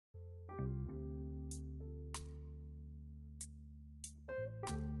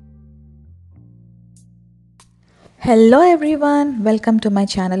Hello everyone, welcome to my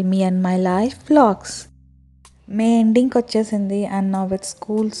channel Me and My Life Vlogs. May ending వచ్చేసింది and now with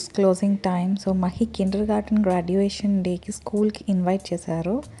schools closing time. So Mahi kindergarten graduation day కి school కి invite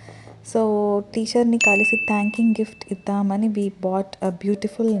చేశారు. So టీచర్ని కలిసి thanking gift ఇద్దామని we bought a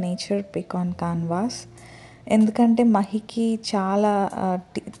beautiful nature pic on canvas. ఎందుకంటే మహికి చాలా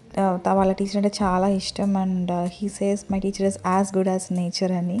వాళ్ళ టీచర్ అంటే చాలా ఇష్టం and he says my teacher is as good as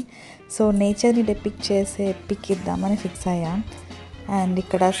nature అని. సో నేచర్ని డెపిక్ట్ చేసే పిక్ ఇద్దామని ఫిక్స్ అయ్యాం. అండ్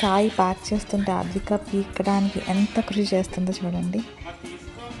ఇక్కడ సాయి ప్యాక్ చేస్తుంటే అద్విక పీకడానికి ఎంత కృషి చేస్తుందో చూడండి.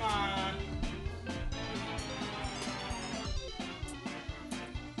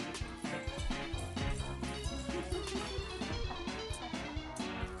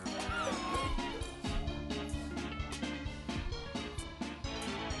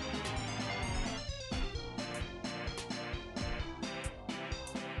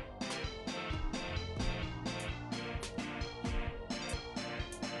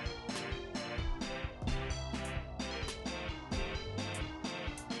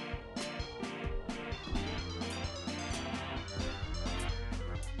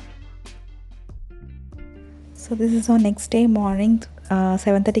 So this is on next day morning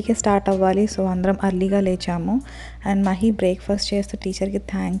 7:30కే start అవ్వాలి. సో అందరం అర్లీగా లేచాము అండ్ మహి బ్రేక్ఫాస్ట్ చేస్తూ టీచర్కి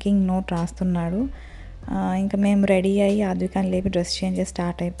థ్యాంకింగ్ నోట్ రాస్తున్నాడు. ఇంకా మేము రెడీ అయ్యి అద్వికాన్ని లేపి డ్రెస్ చేంజ్ చేసి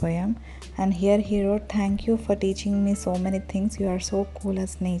స్టార్ట్ అయిపోయాం. And here he wrote thank you for teaching me so many things, you are so cool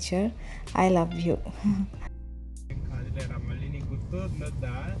as nature, I love you.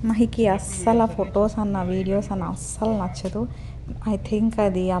 మహికి అస్సలు ఆ ఫొటోస్ అన్న వీడియోస్ అన్న అస్సలు నచ్చదు. ఐ థింక్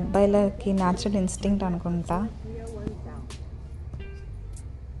అది అబ్బాయిలకి న్యాచురల్ ఇన్స్టింక్ట్ అనుకుంటా.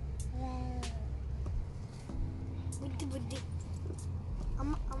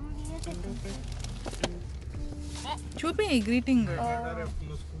 చూపి గ్రీటింగ్.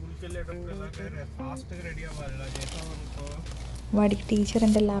 వాడికి టీచర్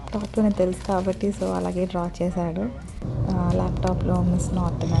అంటే ల్యాప్టాప్లోనే తెలుసు కాబట్టి సో అలాగే డ్రా చేశాడు. ల్యాప్టాప్లో మిస్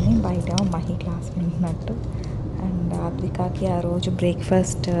నార్టన్ అని, బయట మహి క్లాస్ వింటున్నట్టు. అండ్ అద్వికాకి ఆ రోజు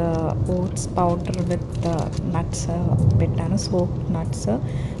breakfast oats powder with nuts పెట్టాను, సోప్ నట్స్,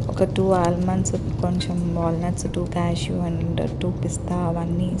 ఒక 2 ఆల్మండ్స్, కొంచెం వాల్నట్స్, 2 క్యాష్యూ అండ్ 2 పిస్తా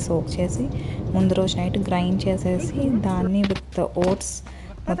అవన్నీ సోక్ చేసి ముందు రోజు నైట్ గ్రైండ్ చేసేసి దాన్ని విత్ ఓట్స్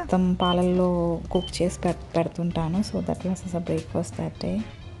మొత్తం పాలల్లో కుక్ చేసి పెడుతుంటాను. So that was a breakfast that day.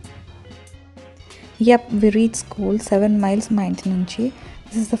 Yep, we reached school 7 miles మా ఇంటి నుంచి.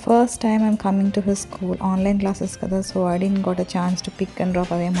 This is the first time I'm coming to his school. Online classes కదా, so I didn't got a chance to pick and drop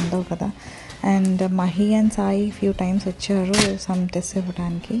అవేం ఉండవు కదా. And Mahi and Sai few times వచ్చారు some test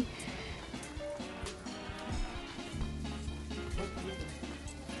ఇవ్వడానికి.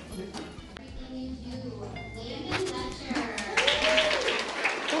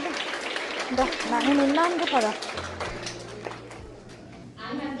 నేను ఉన్నాను కదా.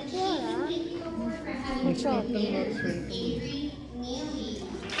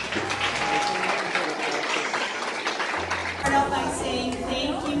 Start out by saying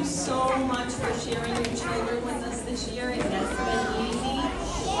thank you so much for sharing your children with us this year. It hasn't been easy,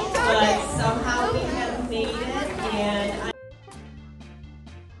 but somehow we have made it, and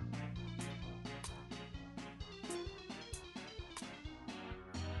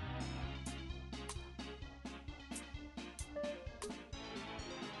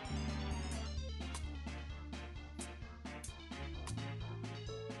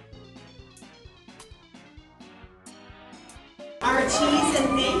our Cheese and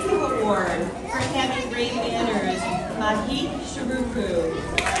Thank You Award for having great manners, Mahi Sharuku.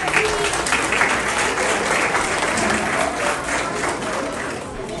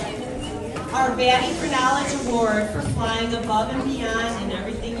 Our Batting for Knowledge Award for flying above and beyond in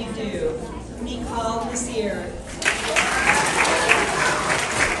everything you do, Nicole Nasir.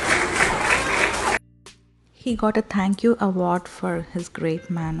 He got a thank you award for his great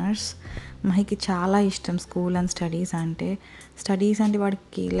manners. మహికి చాలా ఇష్టం school and studies అంటే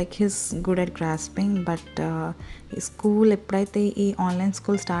వాడికి like his good at grasping. But ఈ school ఎప్పుడైతే ఈ online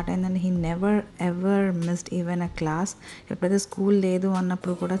school start అయిందంటే he never ever missed even a class. ఎప్పుడైతే school లేదు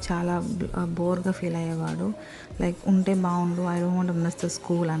అన్నప్పుడు కూడా చాలా బోర్గా ఫీల్ అయ్యేవాడు, లైక్ ఉంటే బాగుండు, I don't want miss the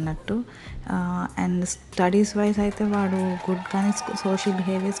school అన్నట్టు. అండ్ స్టడీస్ వైజ్ అయితే వాడు గుడ్, కానీ సోషల్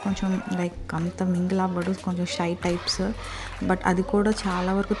బిహేవియర్స్ కొంచెం లైక్ అంత మింగిల్ అవ్వడు, కొంచెం షై టైప్స్. బట్ అది కూడా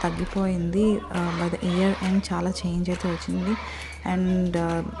చాలా వరకు తగ్గిపోయింది. బై ద ఇయర్ ఎండ్ చాలా చేంజ్ అయితే వచ్చింది. And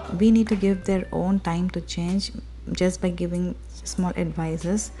we need to give their own time to change just by giving small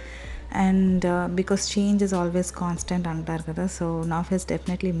advices. And because change is always constant antar kada, so now he is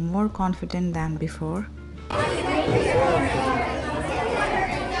definitely more confident than before.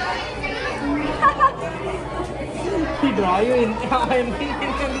 He draw you in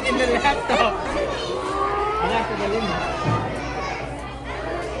the laptop. Very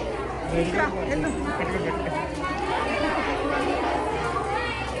good.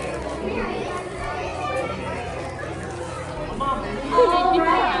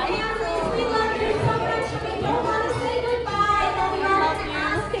 We love you so much. We don't want to say goodbye, but we love you.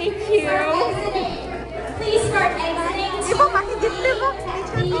 Thank you. Please start exiting to the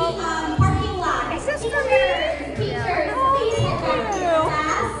parking lot. Teachers, please head back to your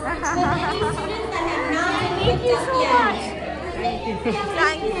class. The many students that have not been picked up yet. Thank you.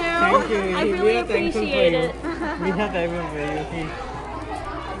 Thank you. I really appreciate it. We are thankful for you.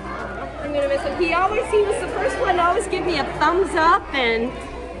 I'm gonna miss him. He was the first one to always give me a thumbs up and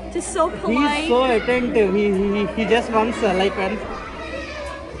just so polite. He's so attentive. He just runs when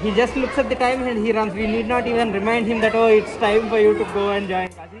he just looks at the time and he runs. We need not even remind him that it's time for you to go and join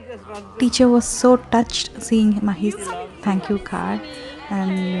us. He just runs. Teacher was so touched seeing Mahi's thank you card,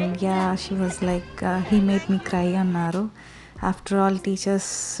 and yeah, she was like, he made me cry annaru. After all, teachers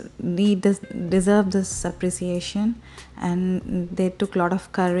deserve this appreciation, and they took a lot of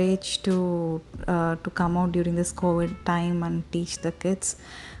courage to come out during this COVID time and teach the kids.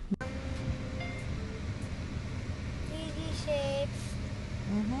 3D shapes.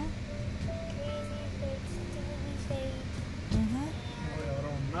 3D shapes.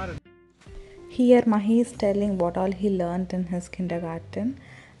 Here, Mahi is telling what all he learned in his kindergarten,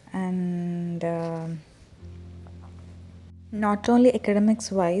 and not only academics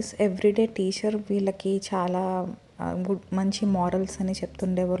wise, everyday teacher వీళ్ళకి చాలా good మంచి morals అని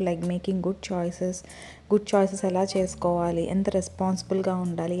చెప్తుండేవారు. Like making good choices ఎలా చేసుకోవాలి, ఎంత రెస్పాన్సిబుల్గా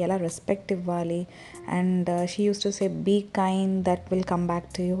ఉండాలి, ఎలా respect ఇవ్వాలి, and she use to say be kind that will come back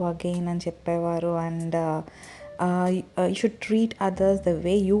to you again అని చెప్పేవారు. And you should treat others the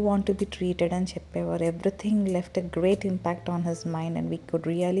way you want to be treated అని చెప్పేవారు. Everything left a great impact on his mind, and we could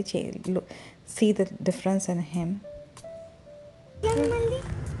really see the difference in him.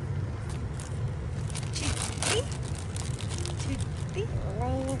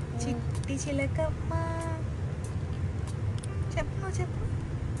 చిట్టి చిలకమ్మ చెప్పు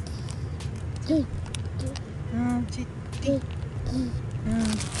చిట్టి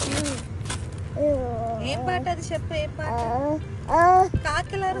ఏం పాట అది చెప్పు. ఏం పాట?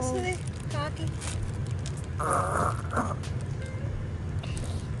 కాకి ఎలా వస్తుంది? కాకి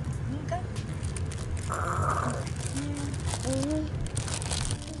ఇంకా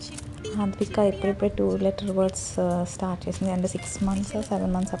హాద్విక ఇప్పుడిప్పుడే 2-letter వర్డ్స్ స్టార్ట్ చేసింది. అంటే 6 months 7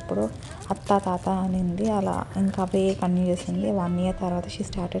 months అప్పుడు అత్త తాత అనింది. అలా ఇంకా అవే కంటిన్యూ చేసింది. 1 year తర్వాత she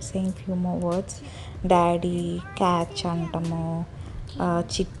started saying few more words. Daddy, catch అనటము,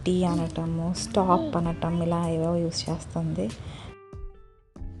 చిట్టి అనటము, స్టాప్ అనటం, ఇలా ఏవో యూస్ చేస్తుంది.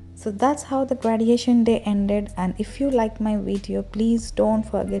 So that's how the graduation day ended, and if you like my video, please don't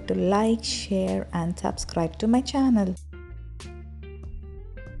forget to like, share and subscribe to my channel.